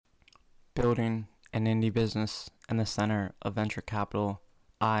Building an indie business in the center of venture capital.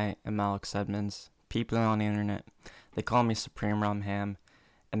 I am Alex Edmonds. People on the internet, they call me Supreme Rum Ham,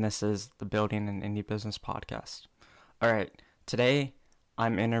 and this is the Building an Indie Business podcast. All right, today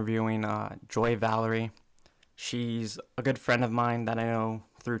I'm interviewing Joy Valerie. She's a good friend of mine that I know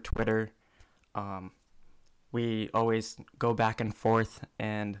through Twitter. Um, we always go back and forth,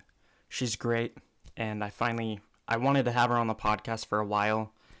 and she's great. And I wanted to have her on the podcast for a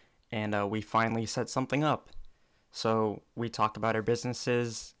while, and we finally set something up. So we talk about our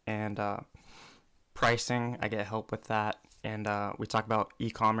businesses and pricing. I get help with that, and we talk about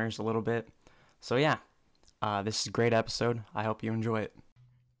e-commerce a little bit. So yeah, this is a great episode. I hope you enjoy it.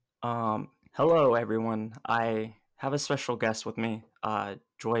 Hello everyone. I have a special guest with me,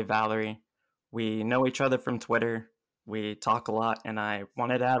 Joy Valerie. We know each other from Twitter. We talk a lot, and I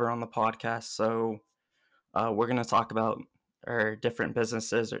wanted to have her on the podcast. So we're gonna talk about our different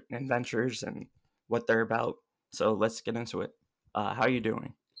businesses and ventures and what they're about. So let's get into it. How are you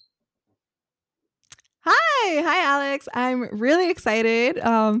doing? Hi, Alex. I'm really excited.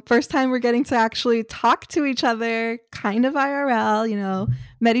 First time we're getting to actually talk to each other, kind of IRL,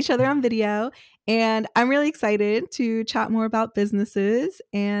 met each other on video. And I'm really excited to chat more about businesses,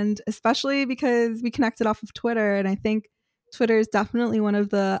 and especially because we connected off of Twitter. And I think Twitter is definitely one of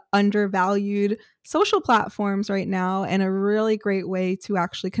the undervalued social platforms right now, and a really great way to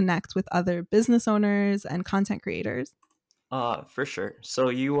actually connect with other business owners and content creators. For sure. So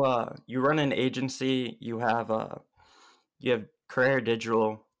you run an agency. You have Career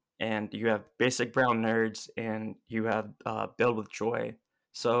Digital, and you have Basic Brown Nerds, and you have Build with Joy.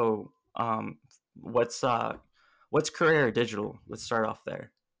 So what's Career Digital? Let's start off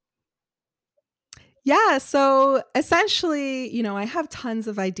there. Yeah. So essentially, I have tons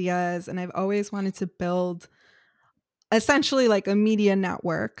of ideas, and I've always wanted to build essentially like a media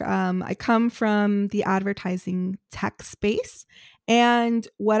network. I come from the advertising tech space. And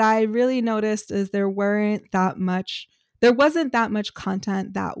what I really noticed is there wasn't that much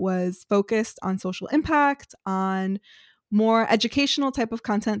content that was focused on social impact, on more educational type of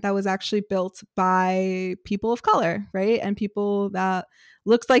content that was actually built by people of color, right? And people that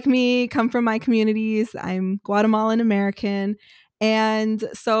looks like me, come from my communities. I'm Guatemalan American. And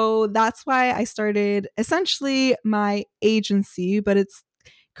so that's why I started essentially my agency, but it's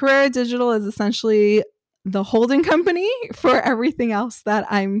Career Digital is essentially the holding company for everything else that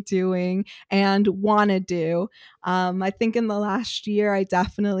I'm doing and want to do. I think in the last year, I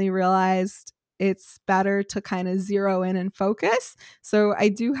definitely realized it's better to kind of zero in and focus. So I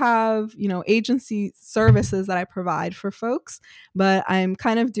do have, agency services that I provide for folks, but I'm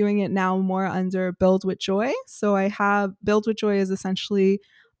kind of doing it now more under Build with Joy. So I have Build with Joy is essentially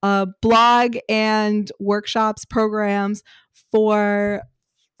a blog and workshops, programs for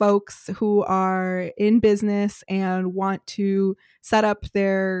folks who are in business and want to set up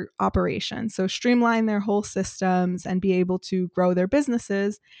their operations. So streamline their whole systems and be able to grow their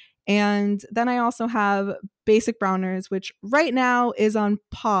businesses. And then I also have Basic Browners, which right now is on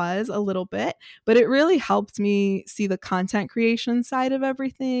pause a little bit, but it really helped me see the content creation side of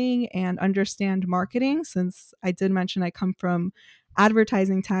everything and understand marketing, since I did mention I come from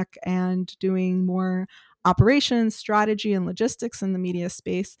advertising tech and doing more operations, strategy, and logistics in the media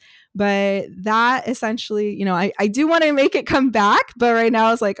space. But that essentially, I do want to make it come back, but right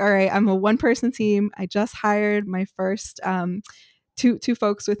now it's like, all right, I'm a one person team. I just hired my first two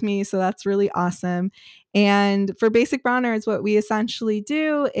folks with me, so that's really awesome. And for Basic Browners, what we essentially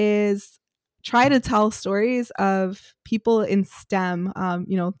do is try to tell stories of people in STEM,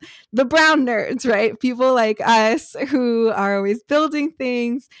 the brown nerds, right? People like us who are always building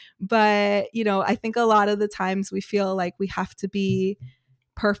things. But, I think a lot of the times we feel like we have to be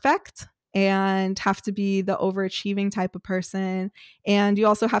perfect and have to be the overachieving type of person, and you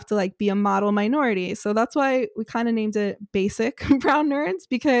also have to like be a model minority. So that's why we kind of named it Basic Brown Nerds,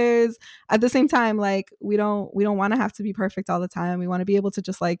 because at the same time, like, we don't want to have to be perfect all the time. We want to be able to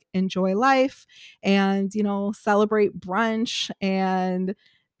just like enjoy life and, celebrate brunch and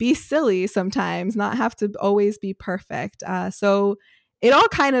be silly sometimes, not have to always be perfect. So it all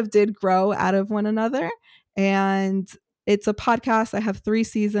kind of did grow out of one another. And it's a podcast. I have 3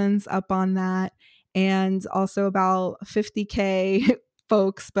 seasons up on that, and also about 50K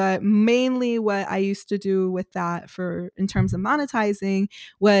folks. But mainly what I used to do with that for in terms of monetizing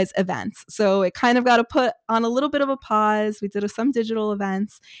was events. So it kind of got to put on a little bit of a pause. We did some digital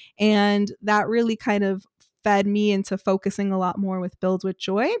events, and that really kind of fed me into focusing a lot more with Build with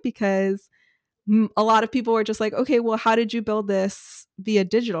Joy, because a lot of people were just like, okay, well, how did you build this via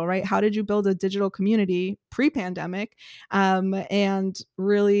digital, right? How did you build a digital community pre-pandemic? And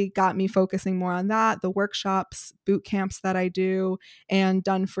really got me focusing more on that, the workshops, boot camps that I do, and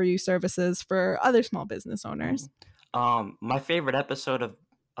done for you services for other small business owners. My favorite episode of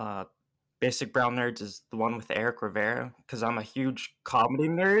uh, Basic Brown Nerds is the one with Eric Rivera, because I'm a huge comedy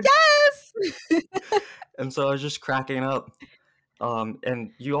nerd. Yes. And so I was just cracking up.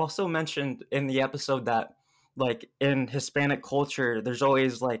 And you also mentioned in the episode that, like, in Hispanic culture, there's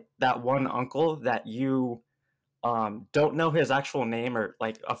always like that one uncle that you don't know his actual name, or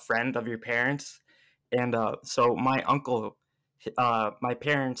like a friend of your parents. And so my uncle, my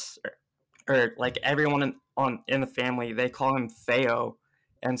parents, or like everyone in the family, they call him Theo.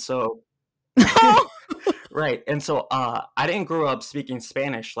 And so right. And so I didn't grow up speaking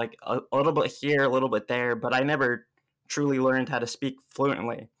Spanish, like a little bit here, a little bit there, but I never truly learned how to speak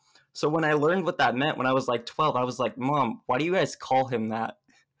fluently. So when I learned what that meant when I was like 12, I was like, Mom, why do you guys call him that?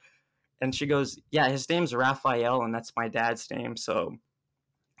 And she goes, Yeah, his name's Raphael, and that's my dad's name. So,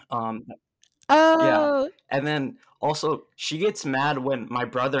 um, yeah. Oh. And then also, she gets mad when my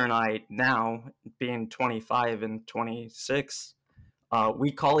brother and I, now being 25 and 26,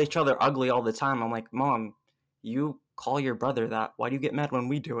 we call each other ugly all the time. I'm like, Mom, you call your brother that. Why do you get mad when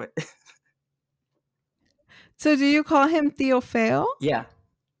we do it? So do you call him Theophile? Yeah.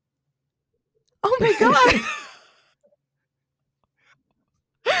 Oh my God.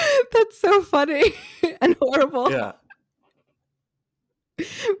 That's so funny and horrible. Yeah.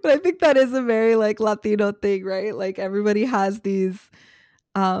 But I think that is a very like Latino thing, right? Like everybody has these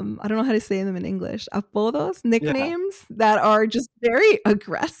I don't know how to say them in English, apodos, Yeah. nicknames that are just very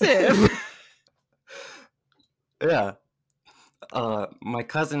aggressive. Yeah. My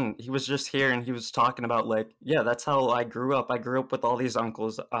cousin, he was just here and he was talking about, like, yeah, that's how I grew up. I grew up with all these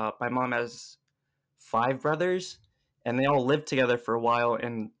uncles. My mom has 5 brothers, and they all lived together for a while,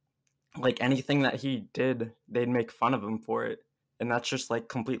 and like anything that he did, they'd make fun of him for it. And that's just like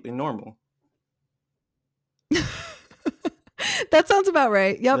completely normal. That sounds about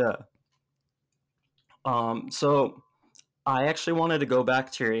right. Yep. Yeah. So I actually wanted to go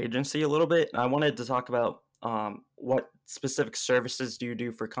back to your agency a little bit. I wanted to talk about what specific services do you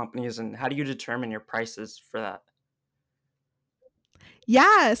do for companies, and how do you determine your prices for that?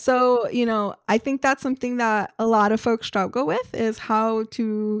 Yeah. So, I think that's something that a lot of folks struggle with is how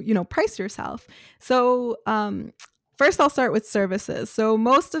to, price yourself. So, first I'll start with services. So,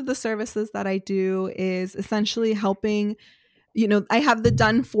 most of the services that I do is essentially helping, I have the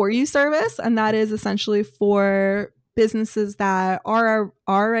done for you service, and that is essentially for businesses that are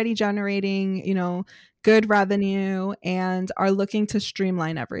already generating, good revenue and are looking to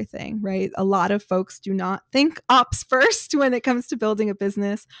streamline everything, right? A lot of folks do not think ops first when it comes to building a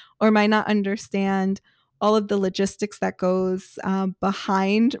business, or might not understand all of the logistics that goes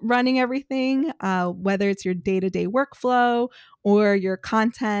behind running everything, whether it's your day-to-day workflow or your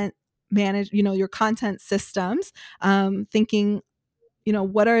content your content systems, thinking,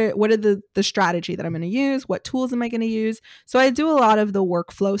 what are the strategy that I'm going to use, what tools am I going to use. So I do a lot of the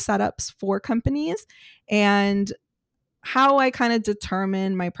workflow setups for companies, and how I kind of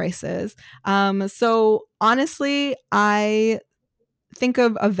determine my prices. So honestly, I think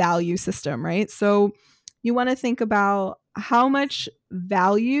of a value system, right? So you want to think about how much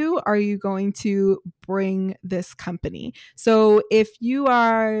value are you going to bring this company. So if you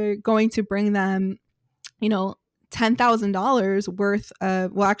are going to bring them, you know, $10,000 worth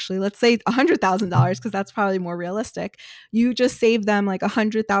of, well, actually, let's say $100,000, because that's probably more realistic. You just save them like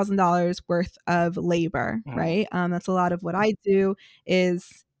 $100,000 worth of labor, Mm. right? That's a lot of what I do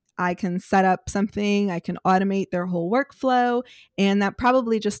is I can set up something, I can automate their whole workflow, and that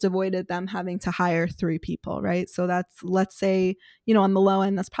probably just avoided them having to hire 3 people, right? So that's, let's say, on the low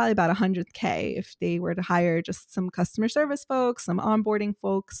end, that's probably about 100K if they were to hire just some customer service folks, some onboarding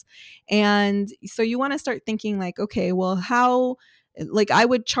folks. And so you want to start thinking like, okay, well, how, like I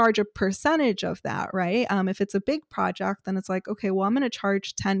would charge a percentage of that, right? If it's a big project, then it's like, okay, well, I'm going to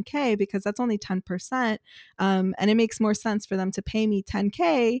charge 10K because that's only 10%. And it makes more sense for them to pay me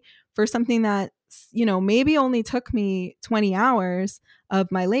 10K for something that, maybe only took me 20 hours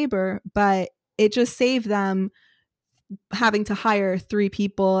of my labor, but it just saved them having to hire 3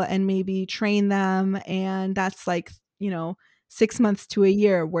 people and maybe train them. And that's like, 6 months to a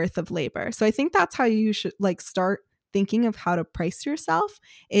year worth of labor. So I think that's how you should like start thinking of how to price yourself,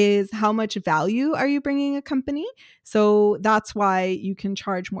 is how much value are you bringing a company. So that's why you can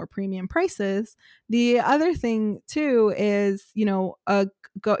charge more premium prices. The other thing too is,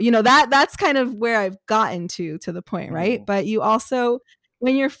 that's kind of where I've gotten to the point, right? Mm. But you also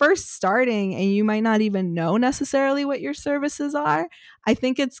when you're first starting and you might not even know necessarily what your services are, I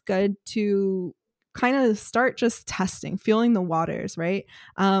think it's good to kind of start just testing, feeling the waters, right?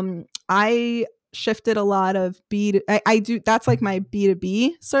 I shifted a lot of I do, that's like my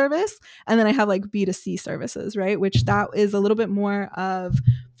B2B service, and then I have like B2C services, right, which that is a little bit more of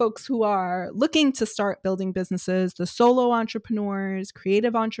folks who are looking to start building businesses, the solo entrepreneurs,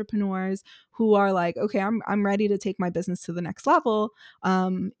 creative entrepreneurs who are like, okay, I'm ready to take my business to the next level,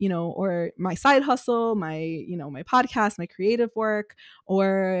 or my side hustle, my podcast, my creative work,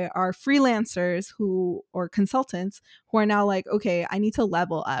 or are freelancers or consultants who are now like, okay, I need to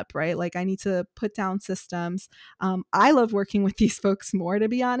level up, right? Like I need to put down systems. I love working with these folks more, to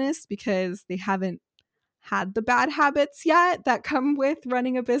be honest, because they haven't had the bad habits yet that come with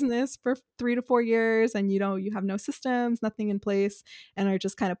running a business for 3 to 4 years, and you have no systems, nothing in place, and are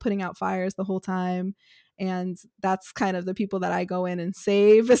just kind of putting out fires the whole time. And that's kind of the people that I go in and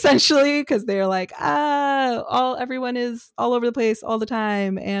save, essentially, because they're like, everyone is all over the place all the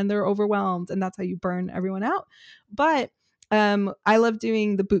time and they're overwhelmed, and that's how you burn everyone out. But I love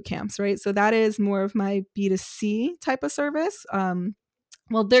doing the boot camps, right? So that is more of my B2C type of service.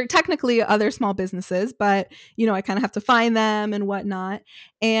 Well, they're technically other small businesses, but I kind of have to find them and whatnot.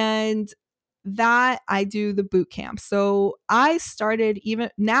 And that I do the boot camp. So I started, even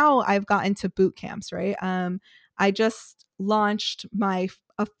now I've gotten to boot camps, right? I just launched my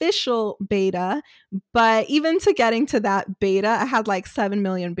official beta, but even to getting to that beta, I had like 7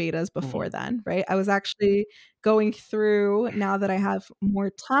 million betas before then, right? I was actually going through, now that I have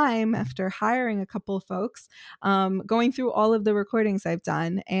more time after hiring a couple of folks, going through all of the recordings I've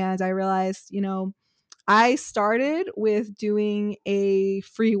done. And I realized, I started with doing a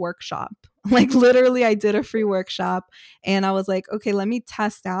free workshop. Like literally I did a free workshop, and I was like, okay, let me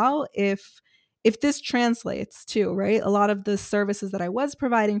test out if this translates to, right? A lot of the services that I was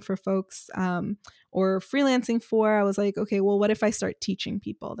providing for folks, or freelancing for, I was like, okay, well, what if I start teaching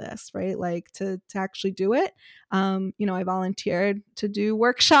people this, right? Like to actually do it. I volunteered to do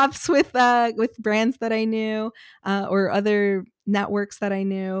workshops with brands that I knew, or other networks that I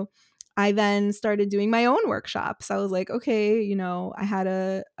knew. I then started doing my own workshops. I was like, okay, I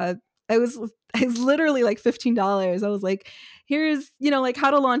had it was literally like $15. I was like, here's, like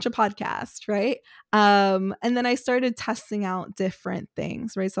how to launch a podcast, right? And then I started testing out different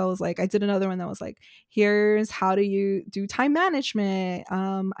things, right? So I was like, I did another one that was like, here's how do you do time management.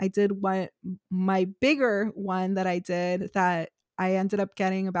 I did my bigger one that I did that I ended up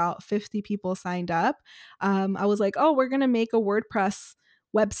getting about 50 people signed up. I was like, oh, we're going to make a WordPress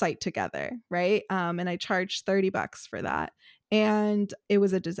website together, right? And I charged $30 for that. And it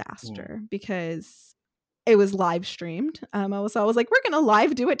was a disaster because it was live streamed. I was like, we're gonna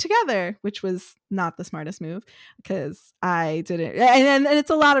live do it together, which was not the smartest move because I didn't. And it's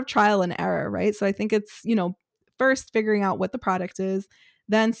a lot of trial and error, right? So I think it's first figuring out what the product is,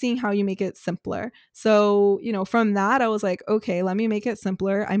 then seeing how you make it simpler. So from that, I was like, okay, let me make it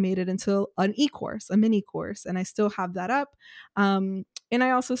simpler. I made it into an e-course, a mini course, and I still have that up. And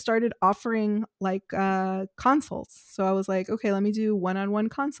I also started offering like consults. So I was like, okay, let me do one-on-one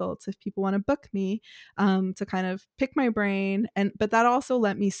consults if people want to book me, to kind of pick my brain. But that also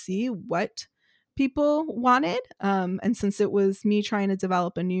let me see what people wanted. And since it was me trying to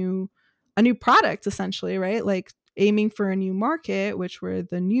develop a new product, essentially, right? Like aiming for a new market, which were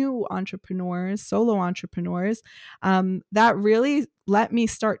the new entrepreneurs, solo entrepreneurs, that really let me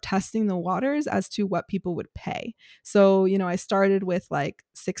start testing the waters as to what people would pay. So, I started with like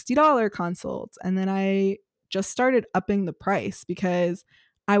 $60 consults, and then I just started upping the price because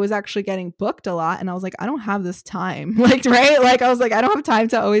I was actually getting booked a lot, and I was like, I don't have this time. Like, right? Like I was like, I don't have time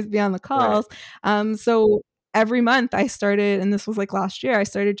to always be on the calls. So every month I started, and this was like last year, I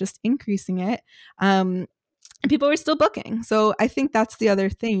started just increasing it. And people were still booking. So I think that's the other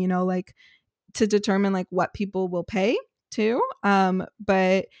thing, like to determine like what people will pay too.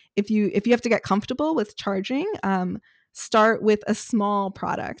 But if you have to get comfortable with charging, start with a small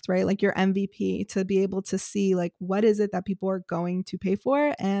product, right? Like your MVP, to be able to see like what is it that people are going to pay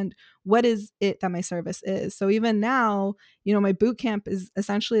for and what is it that my service is. So even now, my boot camp is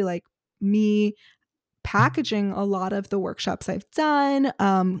essentially like me packaging a lot of the workshops I've done,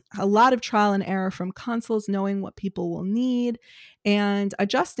 a lot of trial and error from consults, knowing what people will need. and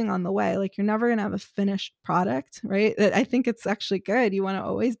adjusting on the way. Like, you're never going to have a finished product, right? I think it's actually good. You want to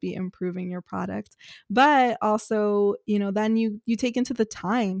always be improving your product, but also, then you take into the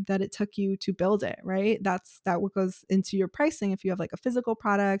time that it took you to build it, right? That what goes into your pricing. If you have like a physical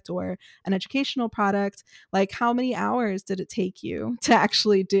product or an educational product, like, how many hours did it take you to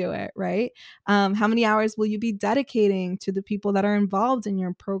actually do it, right? How many hours will you be dedicating to the people that are involved in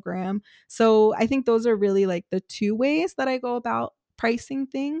your program? So I think those are really like the two ways that I go about pricing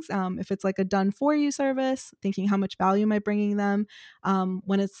things. If it's like a done for you service, thinking how much value am I bringing them?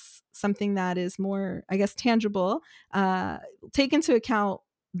 When it's something that is more, I guess, tangible, take into account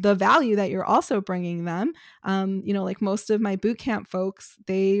the value that you're also bringing them. Like most of my bootcamp folks,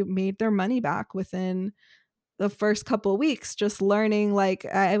 they made their money back within the first couple of weeks, just learning. Like,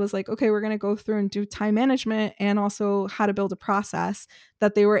 I was like, okay, we're going to go through and do time management and also how to build a process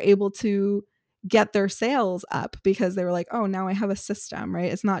that they were able to get their sales up, because they were like, oh, now I have a system,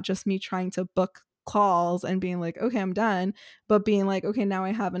 right? It's not just me trying to book calls and being like, okay, I'm done, but being like, okay, now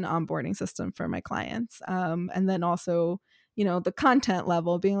I have an onboarding system for my clients. And then also, the content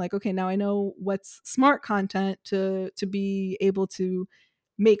level, being like, okay, now I know what's smart content to be able to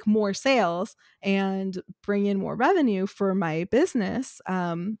make more sales and bring in more revenue for my business.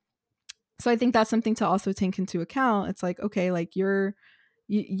 So I think that's something to also take into account. It's like, okay, like, you're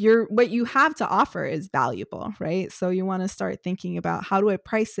what you have to offer is valuable, right? So you want to start thinking about, how do I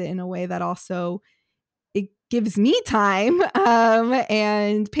price it in a way that also it gives me time,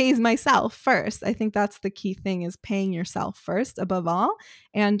 and pays myself first. I think that's the key thing, is paying yourself first above all.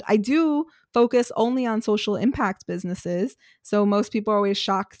 And I do focus only on social impact businesses. So most people are always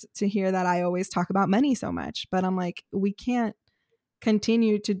shocked to hear that I always talk about money so much. But I'm like, we can't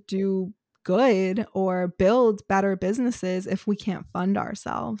continue to do good or build better businesses if we can't fund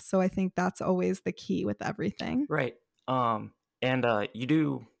ourselves. So I think that's always the key with everything. Right. And you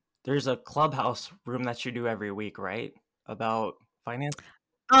do. There's a clubhouse room that you do every week, right? About finance.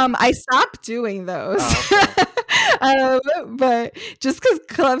 I stopped doing those. Oh, okay. But just because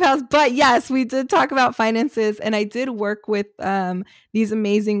Clubhouse, but yes, we did talk about finances, and I did work with these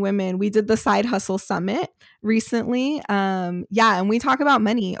amazing women. We did the Side Hustle Summit recently. Yeah, and we talk about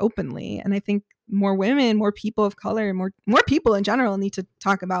money openly, and I think more women, more people of color, more people in general need to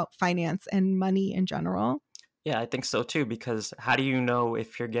talk about finance and money in general. Yeah, I think so too. Because how do you know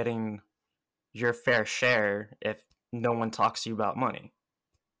if you're getting your fair share if no one talks to you about money?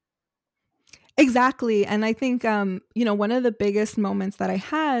 Exactly. And I think, one of the biggest moments that I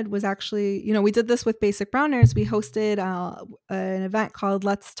had was actually, we did this with Basic Browners. We hosted an event called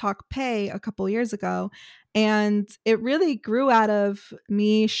Let's Talk Pay a couple years ago. And it really grew out of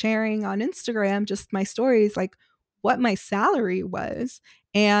me sharing on Instagram just my stories, like what my salary was.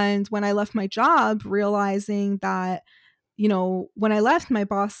 And when I left my job, realizing that, when I left, my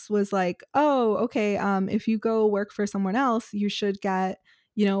boss was like, oh, okay, if you go work for someone else, you should get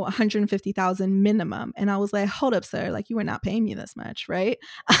 150,000 minimum. And I was like, hold up, sir, like, you were not paying me this much, right?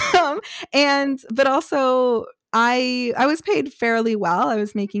 But also, I was paid fairly well. I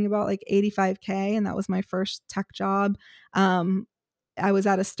was making about like 85K, and that was my first tech job. I was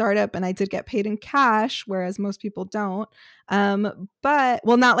at a startup, and I did get paid in cash, whereas most people don't. But,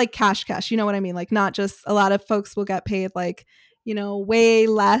 well, not like cash, you know what I mean? Like, not just, a lot of folks will get paid like, way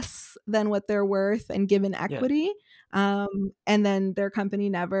less than what they're worth and given Yeah. equity. And then their company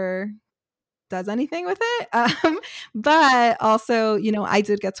never does anything with it. But also, I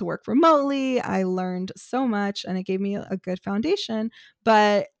did get to work remotely. I learned so much, and it gave me a good foundation.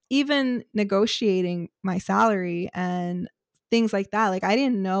 But even negotiating my salary and things like that, like, I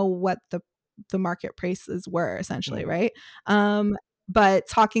didn't know what the market prices were, essentially, Mhm. right? But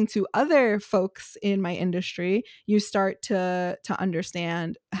talking to other folks in my industry, you start to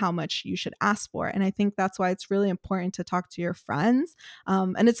understand how much you should ask for. And I think that's why it's really important to talk to your friends.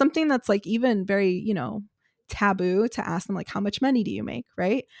 And it's something that's like even very, taboo to ask them, like, how much money do you make,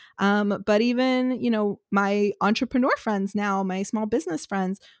 right? But even, my entrepreneur friends now, my small business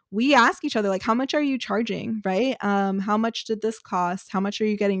friends, we ask each other, like, how much are you charging, right? How much did this cost? How much are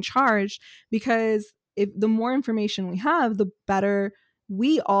you getting charged? Because if the more information we have, the better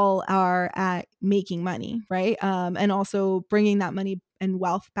we all are at making money, right? And also bringing that money and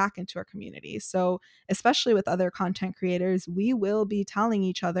wealth back into our communities. So, especially with other content creators, we will be telling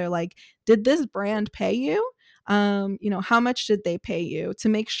each other, like, did this brand pay you? How much did they pay you, to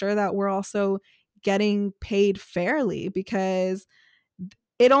make sure that we're also getting paid fairly, because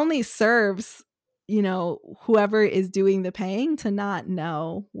it only serves, whoever is doing the paying to not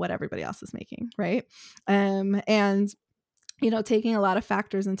know what everybody else is making, right? And taking a lot of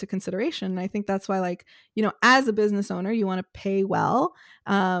factors into consideration. And I think that's why, like, as a business owner, you want to pay well.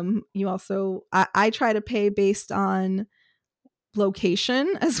 You also, I try to pay based on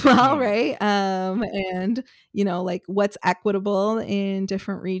location as well, Mhm. right? And like what's equitable in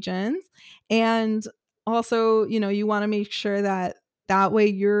different regions. And also, you want to make sure that that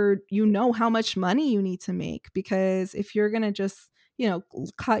way how much money you need to make, because if you're going to just,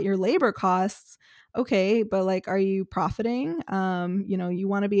 cut your labor costs, okay, but like, are you profiting? You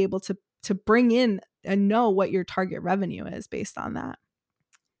want to be able to bring in and know what your target revenue is based on that.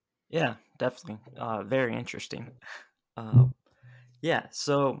 Yeah, definitely. Very interesting. Uh, yeah.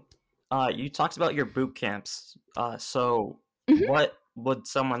 So, you talked about your boot camps. So Mhm. what would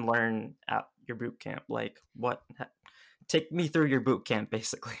someone learn at your boot camp? Like, take me through your boot camp,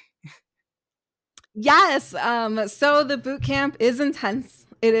 basically. Yes. So the boot camp is intense.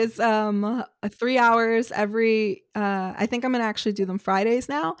 It is 3 hours every I think I'm gonna actually do them Fridays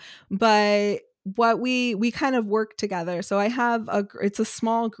now. But what we kind of work together. So I have it's a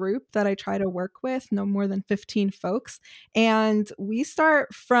small group that I try to work with, no more than 15 folks. And we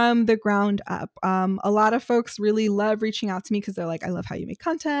start from the ground up. A lot of folks really love reaching out to me because they're like, I love how you make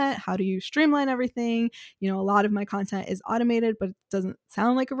content. How do you streamline everything? A lot of my content is automated, but it doesn't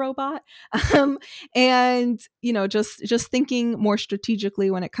sound like a robot. Um, and just thinking more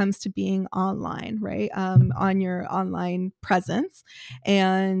strategically when it comes to being online, right? On your online presence,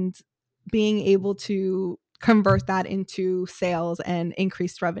 and being able to convert that into sales and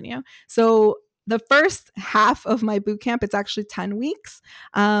increased revenue. So the first half of my boot camp, it's actually 10 weeks,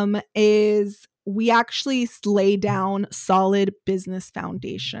 is we actually lay down solid business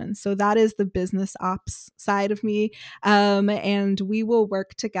foundation. So that is the business ops side of me. And we will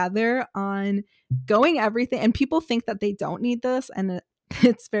work together on going everything. And people think that they don't need this. And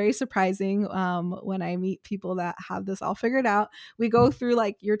it's very surprising when I meet people that have this all figured out. We go through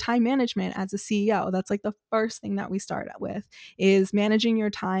like your time management as a CEO. That's like the first thing that we start with, is managing your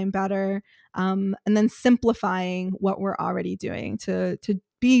time better, and then simplifying what we're already doing to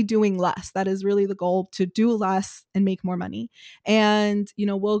be doing less. That is really the goal, to do less and make more money. And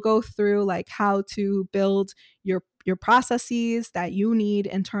we'll go through like how to build your processes that you need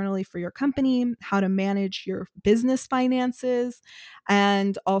internally for your company, how to manage your business finances,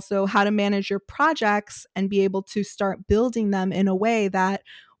 and also how to manage your projects and be able to start building them in a way that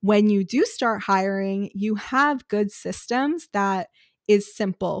when you do start hiring, you have good systems that is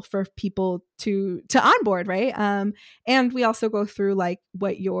simple for people to onboard, right? And we also go through like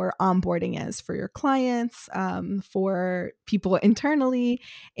what your onboarding is for your clients, for people internally.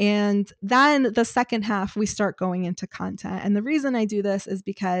 And then the second half, we start going into content. And the reason I do this is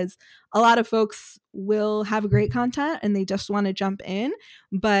because a lot of folks will have great content and they just want to jump in.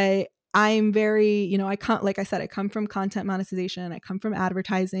 But I'm very, I come, like I said, I come from content monetization, I come from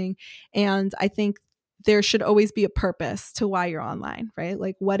advertising. And I think there should always be a purpose to why you're online, right?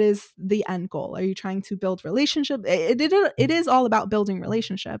 Like, what is the end goal? Are you trying to build relationships? It is all about building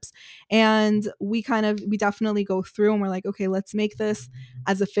relationships. And we definitely go through and we're like, okay, let's make this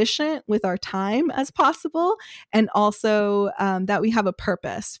as efficient with our time as possible. And also that we have a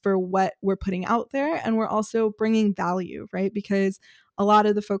purpose for what we're putting out there. And we're also bringing value, right? Because a lot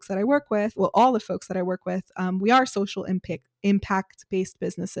of the folks that I work with, well, all the folks that I work with, we are social impact based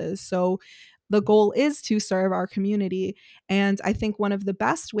businesses. So the goal is to serve our community. And I think one of the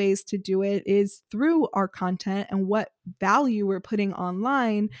best ways to do it is through our content and what value we're putting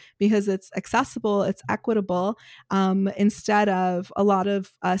online, because it's accessible, it's equitable. Instead of, a lot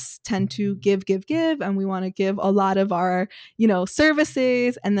of us tend to give, and we want to give a lot of our,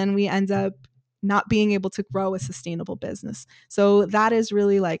 services, and then we end up not being able to grow a sustainable business. So that is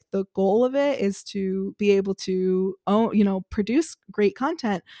really like the goal of it, is to be able to own, produce great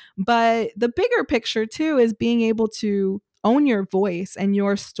content. But the bigger picture too is being able to own your voice and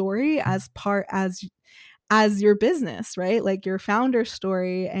your story as part as your business, right? Like your founder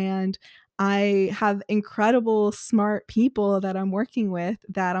story. And I have incredible, smart people that I'm working with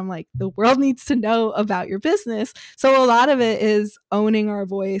that I'm like, the world needs to know about your business. So a lot of it is owning our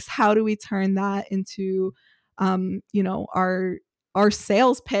voice. How do we turn that into, our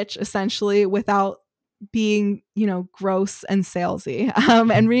sales pitch essentially, without being, gross and salesy,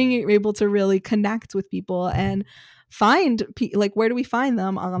 and being able to really connect with people and find like, where do we find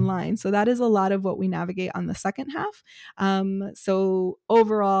them online. So that is a lot of what we navigate on the second half. So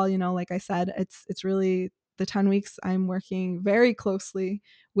overall, like I said, it's really the 10 weeks, I'm working very closely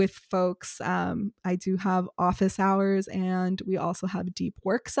with folks. I do have office hours, and we also have deep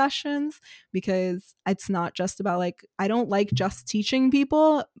work sessions, because it's not just about like, I don't like just teaching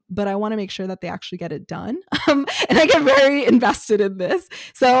people, but I want to make sure that they actually get it done. And I get very invested in this.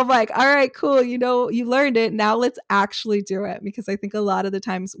 So I'm like, all right, cool. You learned it. Now let's actually do it. Because I think a lot of the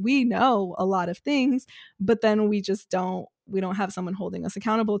times we know a lot of things, but then we don't have someone holding us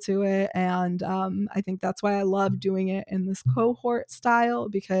accountable to it. And I think that's why I love doing it in this cohort style,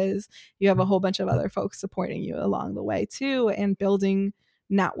 because you have a whole bunch of other folks supporting you along the way too, and building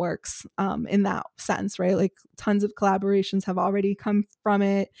networks in that sense, right? Like tons of collaborations have already come from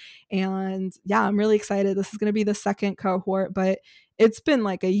it. And yeah, I'm really excited. This is going to be the second cohort, but it's been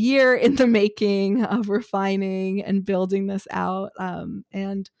like a year in the making of refining and building this out.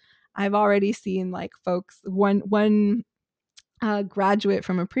 And I've already seen like folks, one graduate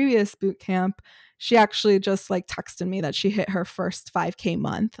from a previous boot camp, she actually just like texted me that she hit her first 5K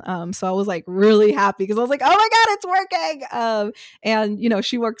month. So I was like really happy, because I was like, oh my God, it's working. And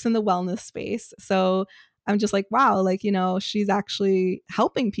she works in the wellness space. So I'm just like, wow, like, she's actually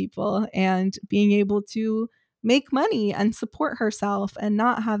helping people and being able to make money and support herself, and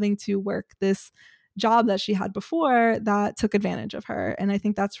not having to work this job that she had before that took advantage of her. And I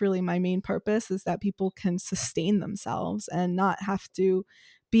think that's really my main purpose, is that people can sustain themselves and not have to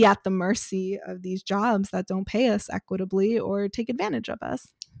be at the mercy of these jobs that don't pay us equitably or take advantage of us.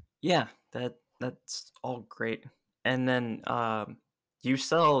 Yeah, that's all great. And then you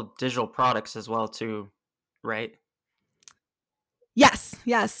sell digital products as well too, right? Yes,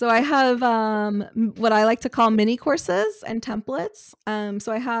 yes. So I have what I like to call mini courses and templates.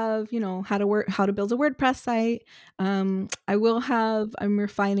 So I have, how to build a WordPress site. I'm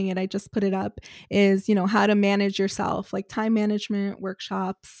refining it. I just put it up. Is how to manage yourself, like time management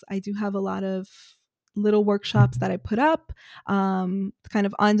workshops. I do have a lot of little workshops that I put up, kind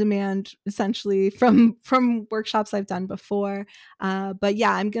of on demand, essentially from workshops I've done before. But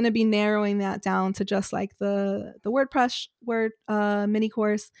yeah, I'm going to be narrowing that down to just like the WordPress mini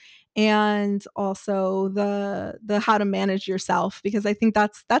course, and also the how to manage yourself, because I think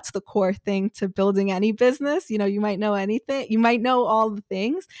that's the core thing to building any business. You might know anything, you might know all the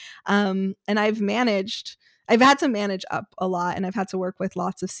things, and I've had to manage up a lot, and I've had to work with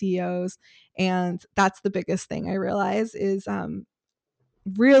lots of CEOs, and that's the biggest thing I realize is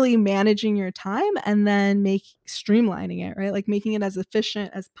really managing your time, and then streamlining it, right? Like making it as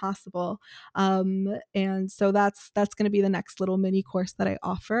efficient as possible. And so that's going to be the next little mini course that I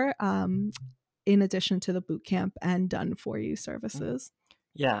offer, in addition to the boot camp and done for you services.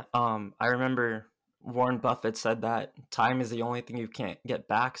 Yeah, I remember Warren Buffett said that time is the only thing you can't get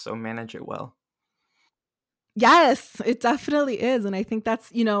back, so manage it well. Yes, it definitely is. And I think that's,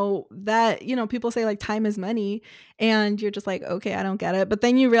 people say like time is money, and you're just like, okay, I don't get it. But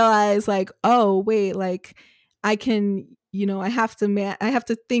then you realize like, oh, wait, like I can, I have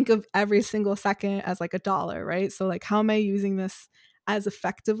to think of every single second as like a dollar, right? So like, how am I using this as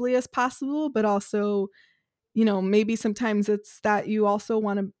effectively as possible, but also, maybe sometimes it's that you also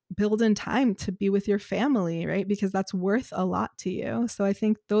want to build in time to be with your family, right? Because that's worth a lot to you. So I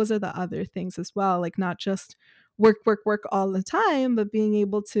think those are the other things as well, like not just work, work, work all the time, but being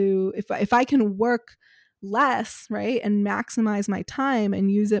able to, if I can work less, right, and maximize my time and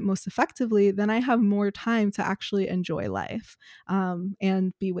use it most effectively, then I have more time to actually enjoy life,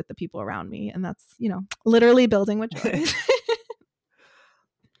 and be with the people around me. And that's, literally building with joy.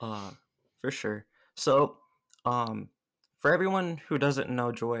 For sure. So, for everyone who doesn't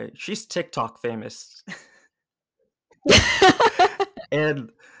know Joy, she's TikTok famous.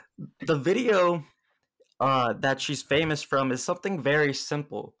 And the video that she's famous from is something very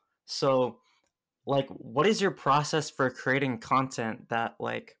simple. So, like, what is your process for creating content that,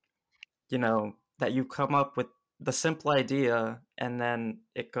 like, that you come up with the simple idea and then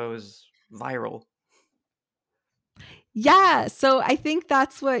it goes viral? Yeah. So I think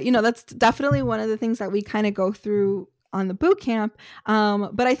that's that's definitely one of the things that we kind of go through on the boot camp.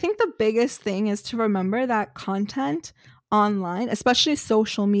 But I think the biggest thing is to remember that content online, especially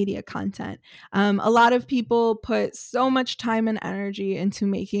social media content, a lot of people put so much time and energy into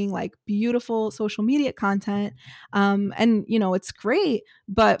making like beautiful social media content. And, it's great,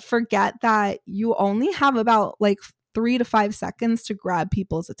 but forget that you only have about like 3 to 5 seconds to grab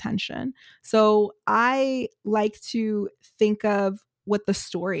people's attention. So I like to think of what the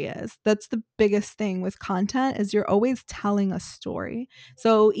story is. That's the biggest thing with content, is you're always telling a story.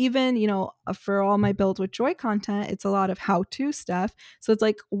 So even, for all my Build with Joy content, it's a lot of how-to stuff. So it's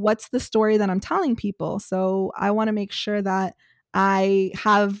like, what's the story that I'm telling people? So I want to make sure that I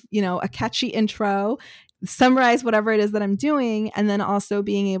have, a catchy intro summarize whatever it is that I'm doing, and then also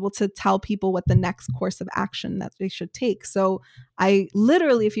being able to tell people what the next course of action that they should take. So I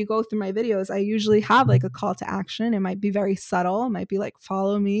literally, if you go through my videos, I usually have like a call to action. It might be very subtle. It might be like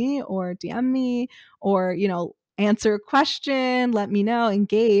follow me or DM me or, answer a question, let me know,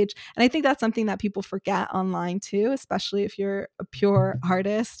 engage. And I think that's something that people forget online too, especially if you're a pure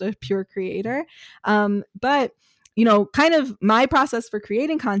artist, a pure creator. But kind of my process for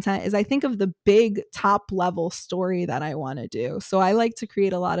creating content is I think of the big top level story that I want to do. So I like to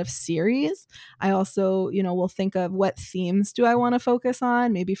create a lot of series. I also, will think of what themes do I want to focus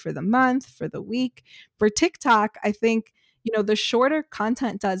on, maybe for the month, for the week. For TikTok, I think the shorter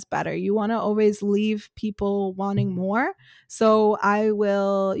content does better. You want to always leave people wanting more. So I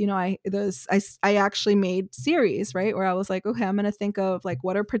will, I actually made series, right? Where I was like, okay, I'm going to think of like,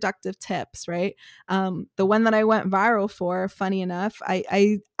 what are productive tips, right? The one that I went viral for, funny enough,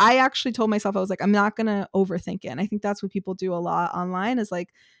 I actually told myself, I was like, I'm not going to overthink it. And I think that's what people do a lot online is like,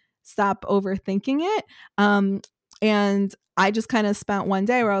 stop overthinking it. And I just kind of spent one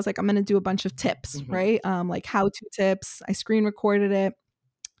day where I was like, I'm going to do a bunch of tips, right? Like how-to tips. I screen recorded it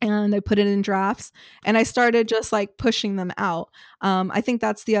and I put it in drafts and I started just like pushing them out. I think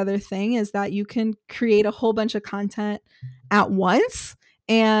that's the other thing is that you can create a whole bunch of content at once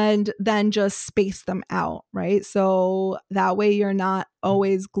and then just space them out, right? So that way you're not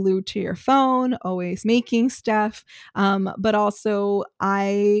always glued to your phone, always making stuff. But also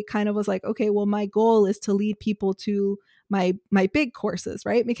I kind of was like, okay, well, my goal is to lead people to my big courses,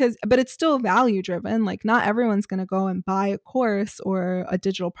 right? But it's still value driven. Like not everyone's going to go and buy a course or a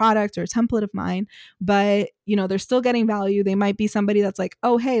digital product or a template of mine, but they're still getting value. They might be somebody that's like,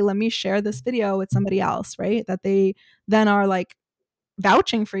 oh, hey, let me share this video with somebody else, right? That they then are like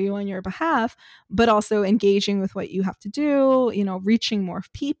vouching for you on your behalf, but also engaging with what you have to do, reaching more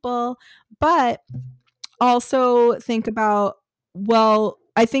people. But also think about, well,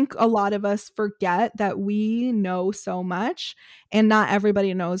 I think a lot of us forget that we know so much and not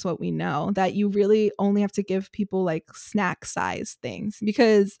everybody knows what we know, that you really only have to give people like snack size things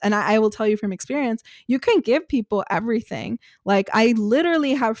because, and I will tell you from experience, you can give people everything. Like I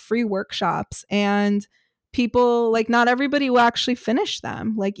literally have free workshops and people like not everybody will actually finish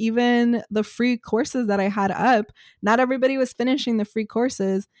them. Like even the free courses that I had up, not everybody was finishing the free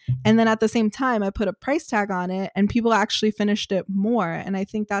courses. And then at the same time, I put a price tag on it and people actually finished it more. And I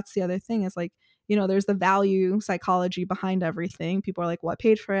think that's the other thing is like, there's the value psychology behind everything. People are like, well, I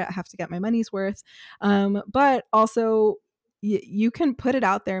paid for it. I have to get my money's worth. But also you can put it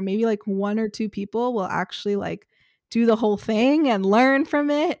out there. Maybe like one or two people will actually like do the whole thing and learn from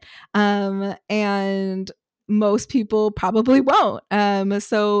it. And most people probably won't.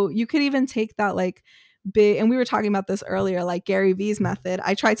 So you could even take that like big, and we were talking about this earlier, like Gary Vee's method.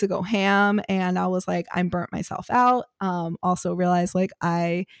 I tried to go ham and I was like, I'm burnt myself out. Also realized like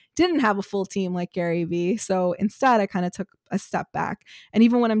I didn't have a full team like Gary Vee. So instead I kind of took a step back. And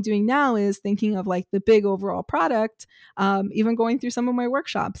even what I'm doing now is thinking of like the big overall product, even going through some of my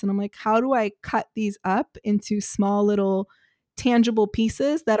workshops. And I'm like, how do I cut these up into small little tangible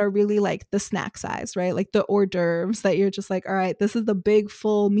pieces that are really like the snack size, right? Like the hors d'oeuvres that you're just like, all right, this is the big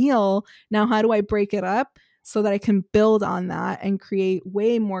full meal. Now, how do I break it up so that I can build on that and create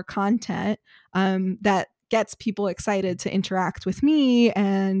way more content that gets people excited to interact with me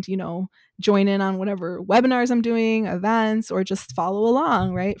and, join in on whatever webinars I'm doing, events, or just follow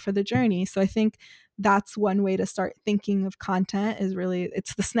along, right, for the journey. So I think that's one way to start thinking of content is really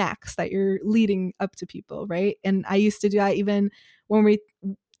it's the snacks that you're leading up to people, right? And I used to do that even when we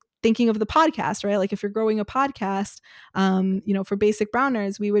thinking of the podcast, right? Like if you're growing a podcast, for Basic Brown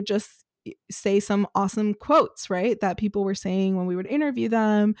Nerds, we would just say some awesome quotes, right? That people were saying when we would interview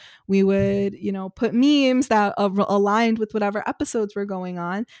them. We would, put memes that aligned with whatever episodes were going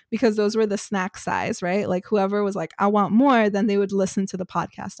on because those were the snack size, right? Like whoever was like, I want more, then they would listen to the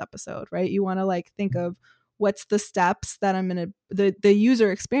podcast episode, right? You want to like think of what's the steps that I'm going to, the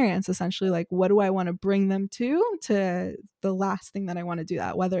user experience, essentially, like what do I want to bring them to the last thing that I want to do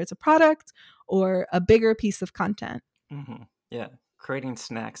that, whether it's a product or a bigger piece of content. Mm-hmm. Yeah. Creating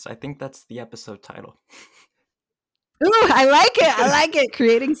snacks. I think that's the episode title. Ooh, I like it. I like it.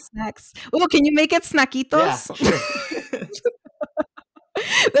 Creating snacks. Oh, can you make it snackitos? Yeah, sure.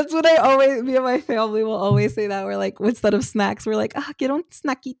 That's what me and my family will always say that. We're like, instead of snacks, we're like, get on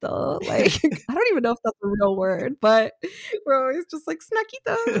snackito. Like, I don't even know if that's a real word, but we're always just like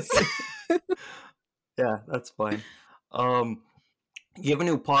snackitos. Yeah, that's fine. You have a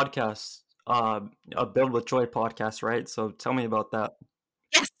new podcast, a Build with Joy podcast, right? So tell me about that.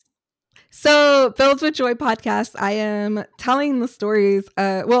 Yes. So, Build with Joy podcast, I am telling the stories.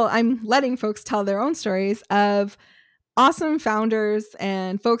 I'm letting folks tell their own stories of awesome founders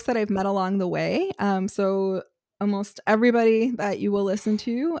and folks that I've met along the way. So, almost everybody that you will listen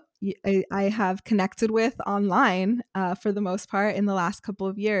to, I have connected with online for the most part in the last couple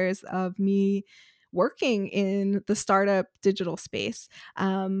of years of me working in the startup digital space.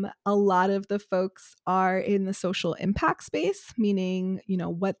 A lot of the folks are in the social impact space, meaning,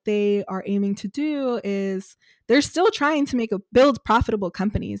 what they are aiming to do is they're still trying to build profitable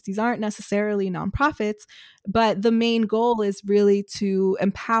companies. These aren't necessarily nonprofits, but the main goal is really to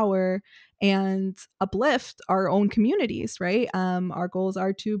empower and uplift our own communities, right? Our goals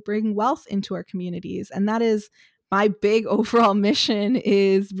are to bring wealth into our communities. And that is my big overall mission,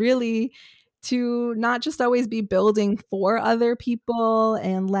 is really to not just always be building for other people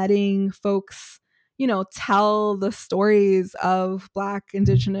and letting folks, tell the stories of Black,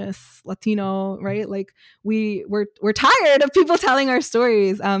 Indigenous, Latino, right? Like we're tired of people telling our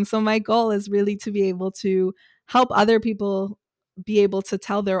stories. So my goal is really to be able to help other people be able to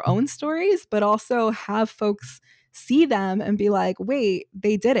tell their own stories, but also have folks see them and be like, wait,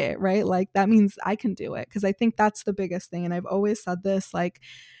 they did it, right? Like that means I can do it. Cause I think that's the biggest thing. And I've always said this, like,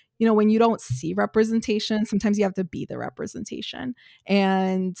 when you don't see representation, sometimes you have to be the representation.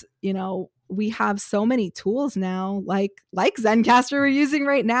 And, we have so many tools now, like Zencastr we're using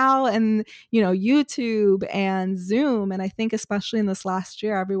right now, and, YouTube and Zoom. And I think especially in this last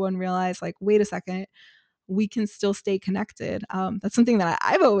year, everyone realized, like, wait a second, we can still stay connected. That's something that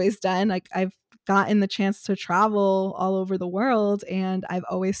I've always done. Like I've gotten the chance to travel all over the world, and I've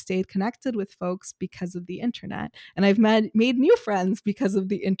always stayed connected with folks because of the internet. And I've made new friends because of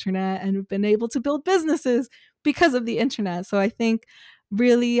the internet, and have been able to build businesses because of the internet. So I think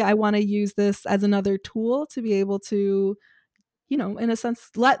really I want to use this as another tool to be able to, in a sense,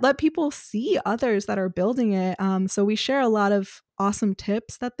 let people see others that are building it. So we share a lot of awesome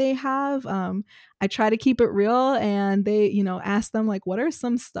tips that they have. I try to keep it real, and they, ask them, like, what are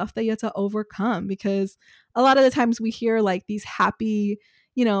some stuff that you have to overcome? Because a lot of the times we hear like these happy,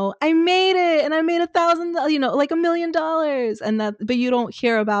 I made it and I made $1,000, like $1,000,000, and that, but you don't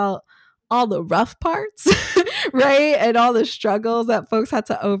hear about all the rough parts, right? And all the struggles that folks had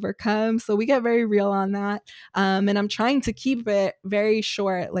to overcome. So we get very real on that. And I'm trying to keep it very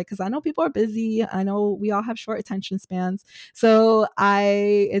short, like, because I know people are busy. I know we all have short attention spans. So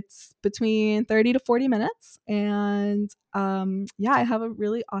it's between 30 to 40 minutes. And I have a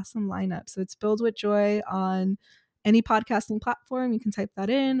really awesome lineup. So it's Build with Joy on any podcasting platform. You can type that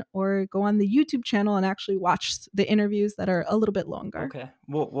in or go on the YouTube channel and actually watch the interviews that are a little bit longer. Okay.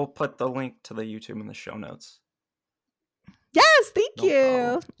 We'll put the link to the YouTube in the show notes. Yes, thank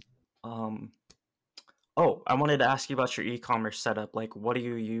you. I wanted to ask you about your e-commerce setup. Like, what do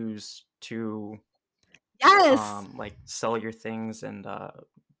you use to like sell your things and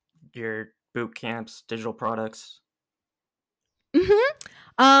your boot camps, digital products?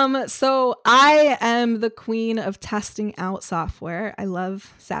 So I am the queen of testing out software. I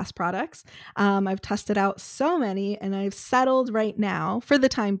love SaaS products. I've tested out so many, and I've settled right now for the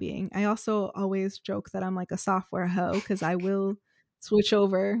time being. I also always joke that I'm like a software hoe, because I will switch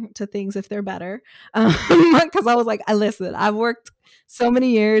over to things if they're better. Because I was like, listen, I've worked so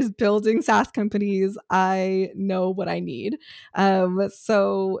many years building SaaS companies. I know what I need.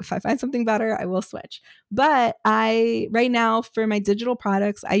 So if I find something better, I will switch. But right now for my digital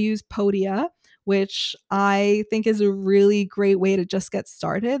products, I use Podia, which I think is a really great way to just get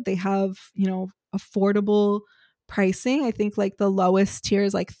started. They have, affordable pricing. I think like the lowest tier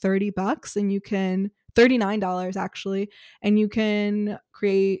is like $30, and you can $39 actually, and you can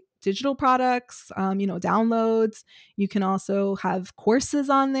create digital products, downloads. You can also have courses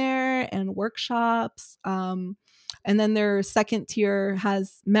on there and workshops. And then their second tier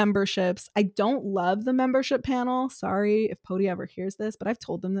has memberships. I don't love the membership panel. Sorry if Podia ever hears this, but I've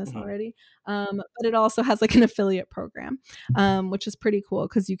told them this already. But it also has like an affiliate program, which is pretty cool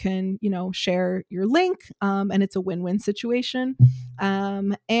because you can, share your link, and it's a win-win situation.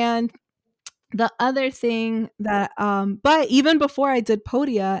 And the other thing that, but even before I did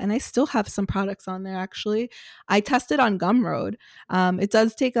Podia, and I still have some products on there actually, I tested on Gumroad. It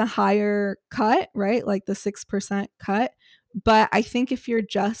does take a higher cut, right? Like the 6% cut. But I think if you're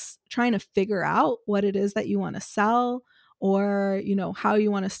just trying to figure out what it is that you want to sell, or, how you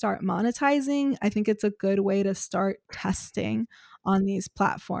want to start monetizing, I think it's a good way to start testing on these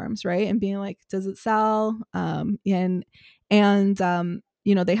platforms, right? And being like, does it sell?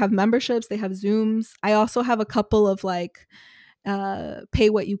 They have memberships, they have Zooms. I also have a couple of like pay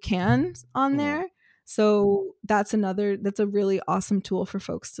what you can on there. So that's a really awesome tool for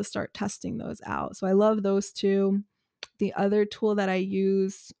folks to start testing those out. So I love those two. The other tool that I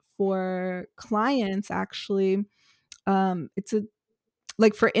use for clients, actually, it's a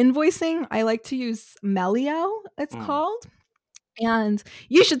like for invoicing, I like to use Melio, it's Mm. called. And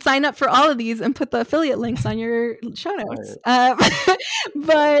you should sign up for all of these and put the affiliate links on your show notes.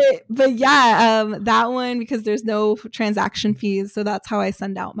 Right. But yeah, that one, because there's no transaction fees, so that's how I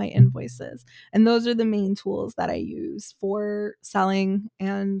send out my invoices. And those are the main tools that I use for selling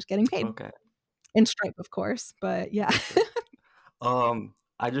and getting paid. Okay. In Stripe, of course, but yeah. For sure.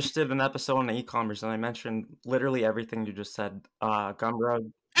 I just did an episode on e-commerce and I mentioned literally everything you just said.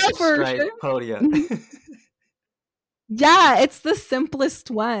 Gumroad, Oh, for Stripe, sure. Podia. Mhm. Yeah, it's the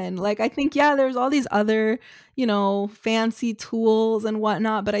simplest one. Like, I think, yeah, there's all these other, fancy tools and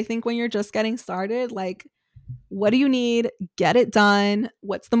whatnot, but I think when you're just getting started, like, what do you need? Get it done.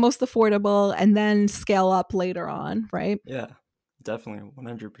 What's the most affordable? And then scale up later on, right? Yeah, definitely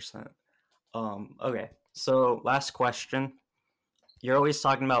 100%. Okay. So last question. You're always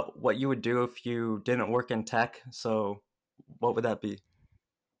talking about what you would do if you didn't work in tech. So what would that be?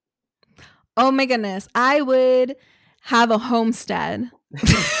 Oh my goodness. I would have a homestead.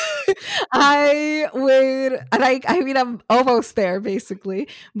 I would, and I mean, I'm almost there basically,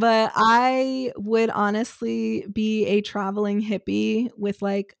 but I would honestly be a traveling hippie with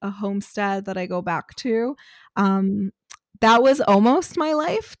like a homestead that I go back to. Um, that was almost my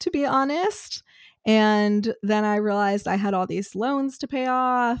life, to be honest. And then I realized I had all these loans to pay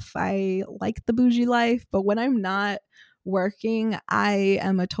off. I like the bougie life, but when I'm not working, I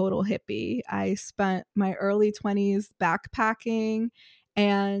am a total hippie. I spent my early 20s backpacking,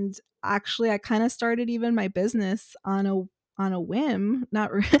 and actually I kind of started even my business on a whim.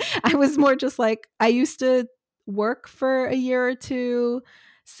 Not I was more just like, I used to work for a year or two,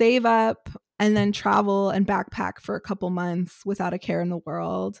 save up, and then travel and backpack for a couple months without a care in the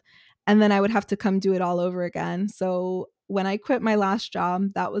world. And then I would have to come do it all over again. So when I quit my last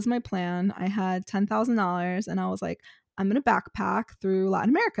job, that was my plan. I had $10,000 and I was like, I'm going to backpack through Latin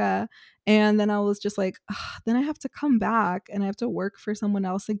America. And then I was just like, then I have to come back and I have to work for someone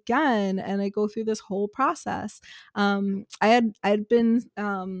else again. And I go through this whole process. I had been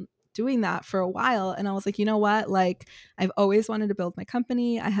doing that for a while. And I was like, you know what? Like, I've always wanted to build my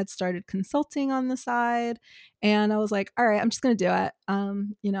company. I had started consulting on the side. And I was like, all right, I'm just going to do it.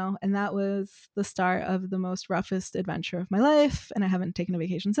 And that was the start of the most roughest adventure of my life. And I haven't taken a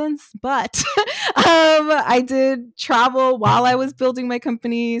vacation since, but I did travel while I was building my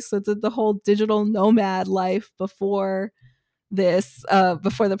company. So did the whole digital nomad life before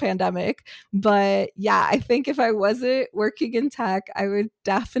the pandemic. But yeah, I think if I wasn't working in tech, I would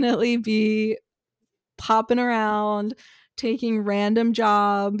definitely be popping around, taking random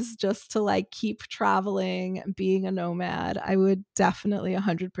jobs just to like keep traveling, being a nomad. I would definitely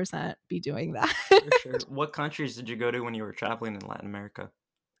 100% be doing that. For sure. What countries did you go to when you were traveling in Latin America?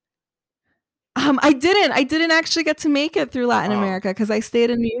 I didn't actually get to make it through Latin Oh, America because I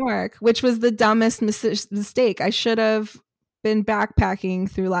stayed in New York, which was the dumbest mistake. I should have been backpacking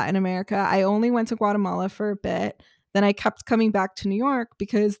through Latin America. I only went to Guatemala for a bit. Then I kept coming back to New York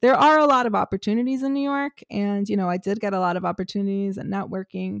because there are a lot of opportunities in New York, and I did get a lot of opportunities and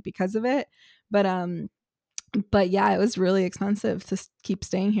networking because of it. But but yeah, it was really expensive to keep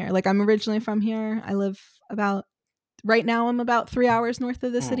staying here. Like, I'm originally from here. I live about Right now I'm about 3 hours north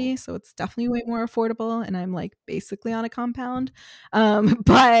of the hmm. city, so it's definitely way more affordable, and I'm, like, basically on a compound.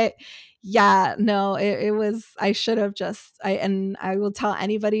 But yeah, no, it was I should have just I will tell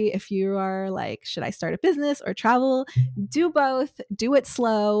anybody, if you are like, "Should I start a business or travel?" Do both, do it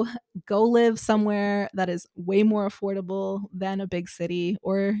slow, go live somewhere that is way more affordable than a big city,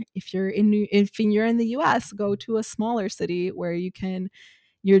 or if you're in the US, go to a smaller city where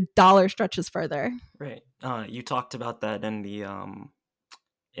your dollar stretches further. Right. You talked about that in the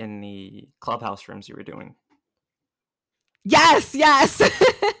clubhouse rooms you were doing. Yes, yes.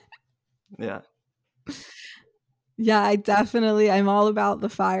 Yeah. Yeah, I'm all about the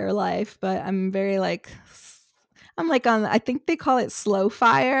fire life, but I'm like on, I think they call it slow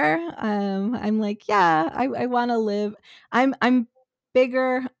fire. I'm like, yeah, I want to live. I'm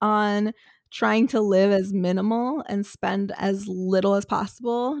bigger on trying to live as minimal and spend as little as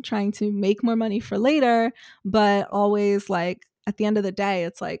possible, trying to make more money for later, but always like at the end of the day,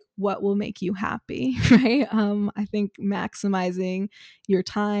 it's like what will make you happy, right? I think maximizing your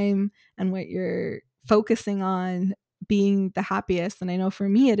time and what you're focusing on being the happiest. And I know for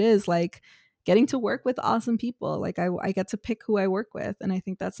me, it is like getting to work with awesome people. Like, I get to pick who I work with. And I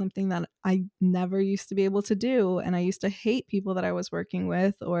think that's something that I never used to be able to do. And I used to hate people that I was working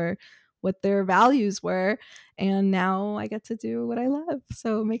with, or what their values were. And now I get to do what I love.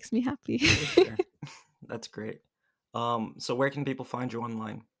 So it makes me happy. For sure. That's great. So where can people find you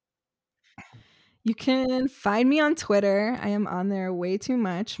online? You can find me on Twitter. I am on there way too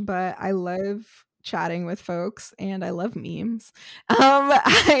much, but I love chatting with folks and I love memes.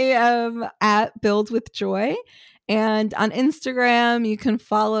 I am at Build with Joy. And on Instagram, you can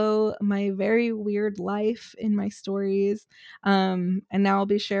follow my very weird life in my stories. And now I'll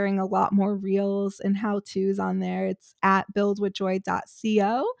be sharing a lot more reels and how to's on there. It's at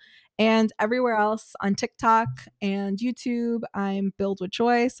buildwithjoy.co. And everywhere else on TikTok and YouTube, I'm Build with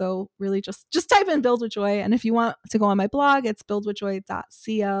Joy. So really just type in Build with Joy. And if you want to go on my blog, it's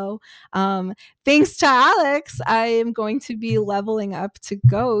buildwithjoy.co. Thanks to Alex, I am going to be leveling up to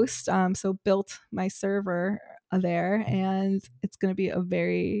Ghost. So built my server there, and it's going to be a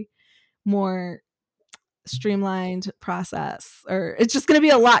very more streamlined process, or it's just going to be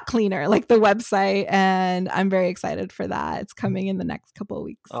a lot cleaner, like the website, and I'm very excited for that. It's coming in the next couple of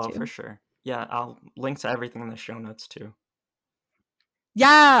weeks Oh, too. for sure. Yeah, I'll link to everything in the show notes too.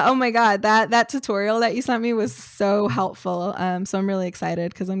 Yeah, oh my god, that tutorial that you sent me was so helpful. So I'm really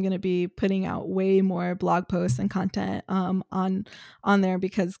excited because I'm going to be putting out way more blog posts and content on there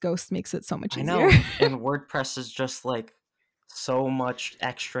because Ghost makes it so much easier. I know, and WordPress is just like so much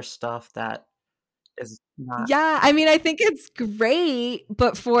extra stuff that is not. Yeah, I mean, I think it's great,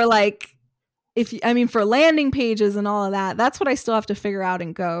 but for like, for landing pages and all of that, that's what I still have to figure out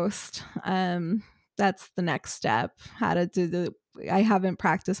in Ghost. That's the next step. How to do I haven't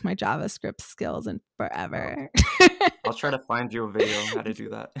practiced my JavaScript skills in forever. I'll try to find you a video on how to do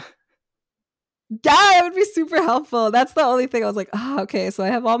that. Yeah, it would be super helpful. That's the only thing I was like, oh, okay. So I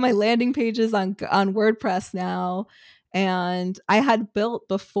have all my landing pages on WordPress now. And I had built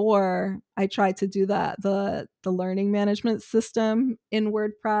before I tried to do the learning management system in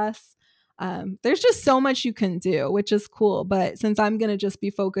WordPress. There's just so much you can do, which is cool. But since I'm going to just be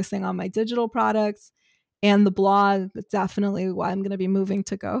focusing on my digital products and the blog, definitely why I'm going to be moving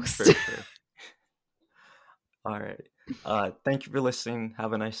to Ghost. For sure. All right. Thank you for listening.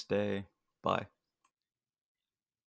 Have a nice day. Bye.